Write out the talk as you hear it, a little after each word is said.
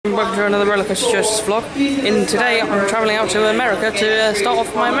Welcome to another Rollercoaster Joseph's vlog. Today I'm travelling out to America to start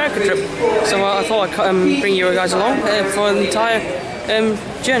off my America trip. So I thought I'd bring you guys along for the entire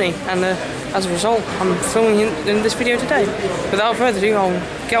journey, and as a result I'm filming in this video today. Without further ado,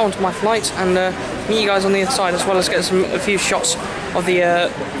 I'll get onto my flight and meet you guys on the other side, as well as get a few shots of the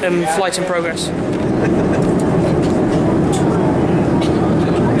flight in progress.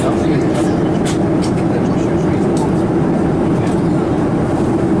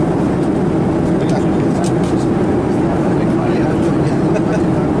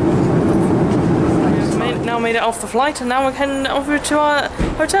 Made it off the flight, and now we're heading over to our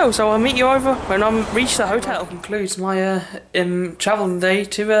hotel, so I'll meet you over when I reach the hotel. That concludes my travel day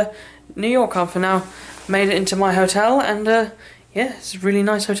to New York. I've now made it into my hotel, and yeah, it's a really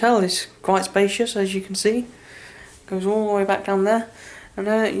nice hotel. It's quite spacious, as you can see. Goes all the way back down there, and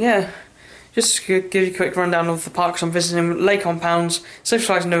yeah, just to give you a quick rundown of the parks I'm visiting: Lake on Pounds, Six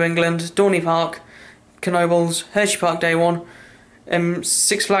Flags New England, Dorney Park, Knoebels, Hershey Park Day 1,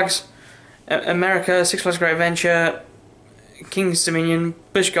 Six Flags America, Six Flags Great Adventure, King's Dominion,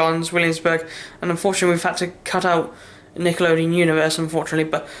 Busch Gardens, Williamsburg, and unfortunately we've had to cut out Nickelodeon Universe, unfortunately,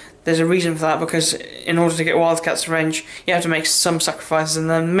 but there's a reason for that, because in order to get Wildcats Revenge you have to make some sacrifices, and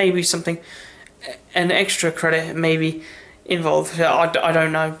then maybe something, an extra credit maybe involved. I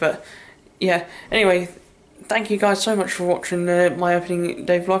don't know, but yeah, anyway, thank you guys so much for watching my opening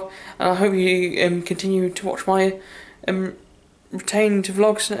day vlog, and I hope you continue to watch my retained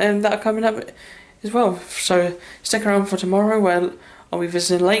vlogs that are coming up as well. So stick around for tomorrow, where I'll be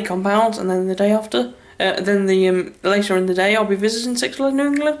visiting Lake on Pounds, and then the day after, later in the day, I'll be visiting Six Flags New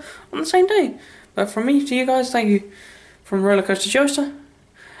England on the same day. But from me to you guys, thank you from Rollercoaster Joseph,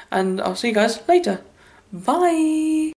 and I'll see you guys later. Bye.